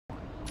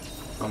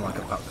I'm like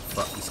about to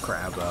fuck this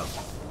crab up.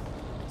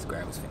 This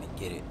crab was finna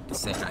get it the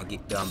second I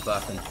get done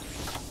buffing.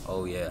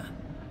 Oh yeah.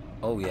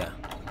 Oh yeah.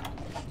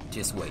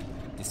 Just wait.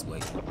 Just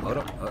wait. Hold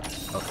up. Oh,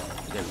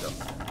 okay. There we go.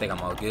 I think I'm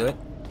all good.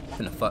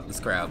 Finna fuck this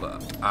crab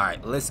up.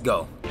 Alright, let's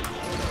go.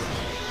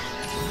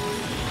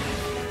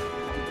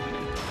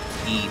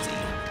 Easy.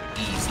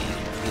 Easy.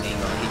 It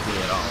ain't gonna hit me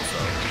at all, so.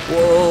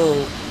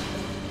 Whoa!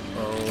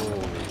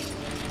 Oh.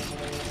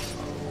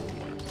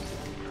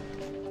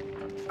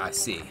 I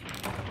see.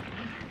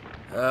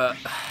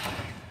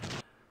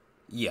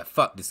 Yeah,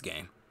 fuck this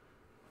game.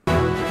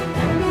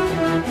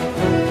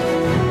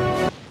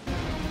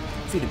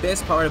 See, the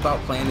best part about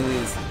playing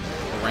this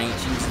range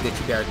is that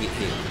you gotta get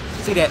hit.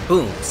 See that?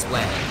 Boom,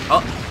 splash.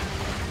 Oh,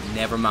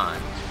 never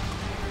mind.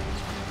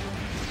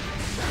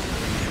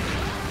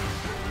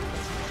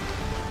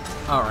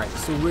 Alright,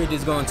 so we're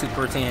just going to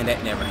pretend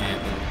that never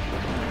happened.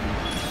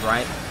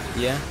 Right?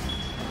 Yeah?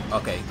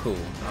 Okay, cool.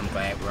 I'm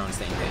glad we're on the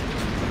same page.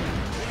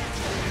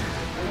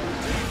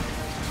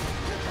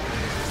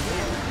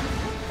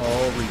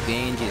 Oh,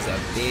 revenge is a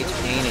bitch,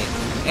 ain't it?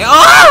 And,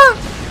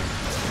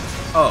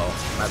 oh,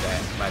 my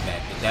bad.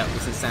 That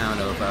was the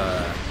sound of,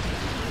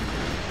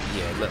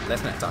 yeah, look,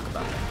 let's not talk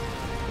about that.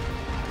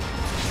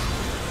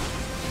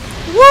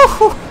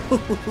 Woo!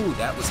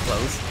 That was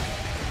close.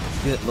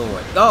 Good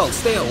lord. Oh,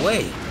 stay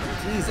away.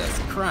 Jesus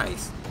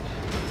Christ.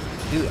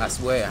 Dude, I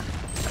swear.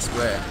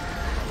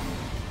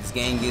 This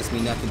game gives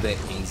me nothing but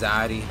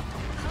anxiety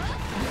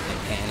and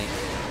panic.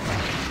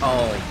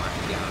 Oh my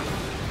god.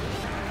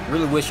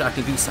 Really wish I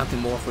could do something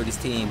more for this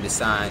team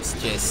besides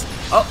just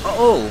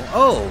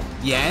oh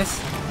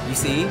yes, you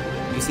see,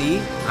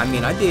 I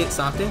mean, I did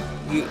something.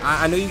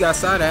 I know you guys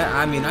saw that.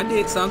 I mean, I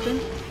did something.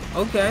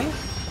 Okay,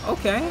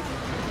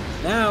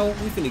 now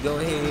we finna go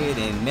ahead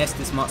and mess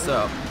this mess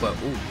up. But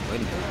ooh,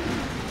 wait a minute.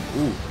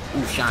 Ooh,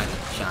 shiny.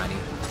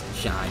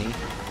 Ooh.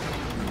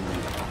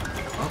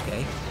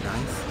 Okay,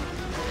 nice,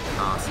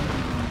 awesome.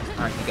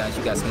 All right, you guys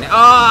can. I'm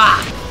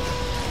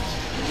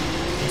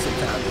so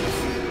tired of this.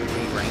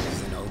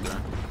 Zinogre.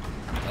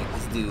 Like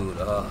this dude.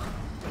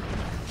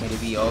 Can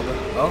it be over?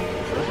 Oh,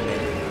 wait a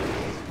minute.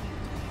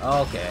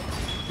 Okay.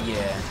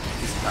 Yeah.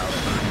 This is probably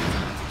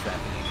time to trap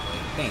it anyway.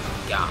 Thank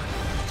God.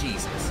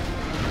 Jesus.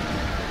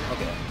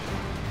 Okay.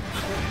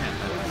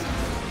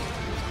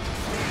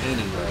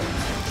 Anyway.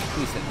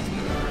 Please let this be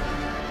over.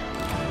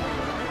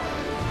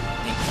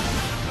 Thank you.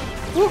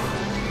 Whew.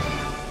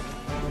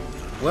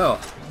 Well.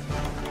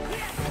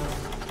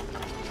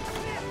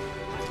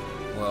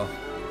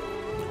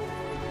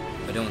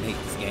 I don't hate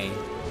this game.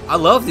 I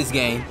love this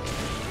game.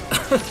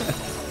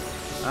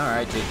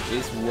 Alright,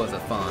 this was a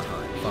fun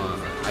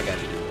hunt. I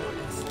gotta do more.